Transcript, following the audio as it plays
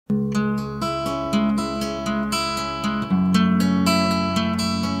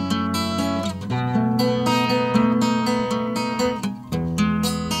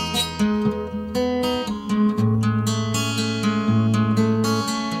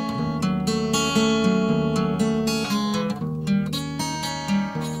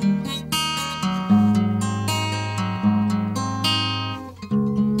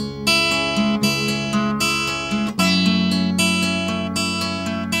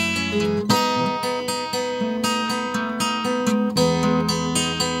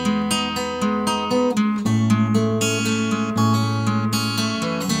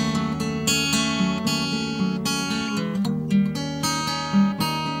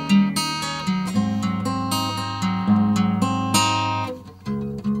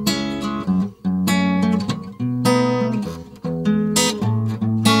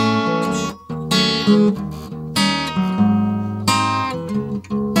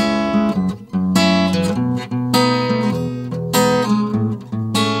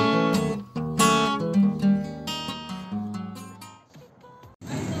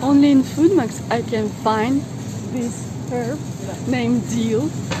Only in Foodmax I can find this herb named dill.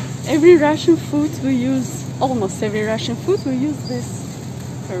 Every Russian food we use, almost every Russian food we use this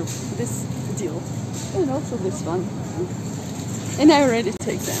herb, this dill, and also this one. And I already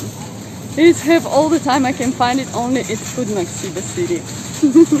take them. It's have all the time I can find it only at Foodmax Yuba City.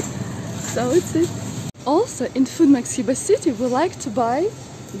 So it's it. Also in Foodmax Yuba City we like to buy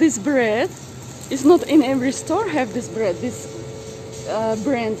this bread. It's not in every store have this bread, this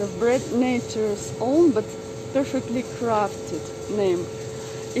brand of bread, nature's own but perfectly crafted name.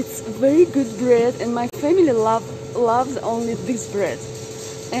 It's very good bread and my family loves only this bread.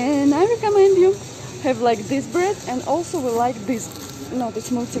 And I recommend you have like this bread, and also we like this, no, this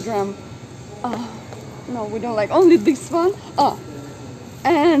multigram. No, we don't like only this one.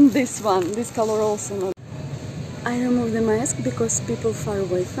 And this one, this color also not. I remove the mask because people far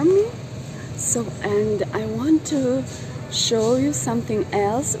away from me. So, and I want to show you something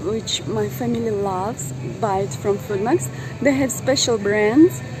else which my family loves, buy it from Foodmax. They have special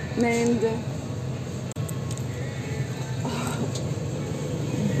brands named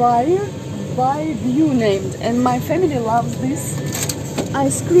by View named, and my family loves this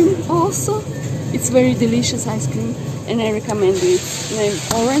ice cream also. It's very delicious ice cream and I recommend it. It's named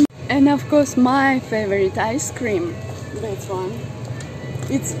Orange. And of course my favorite ice cream, that one.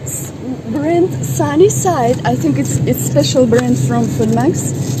 It's brand Sunny Side. I think it's special brand from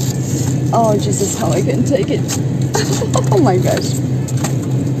Foodmax. Oh Jesus, how I can take it. Oh my gosh.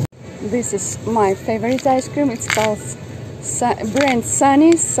 This is my favorite ice cream. It's called brand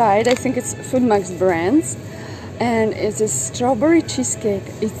Sunny Side. I think it's Foodmax brands. And it's a strawberry cheesecake.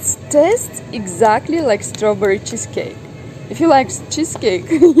 It tastes exactly like strawberry cheesecake. If you like cheesecake,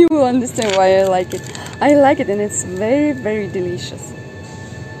 you will understand why I like it. I like it and it's very, very delicious.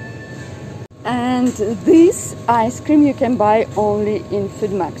 And this ice cream you can buy only in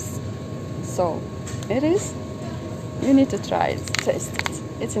Foodmax. So it is, you need to try it, taste it.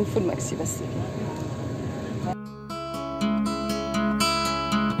 It's in Foodmax Yuba City.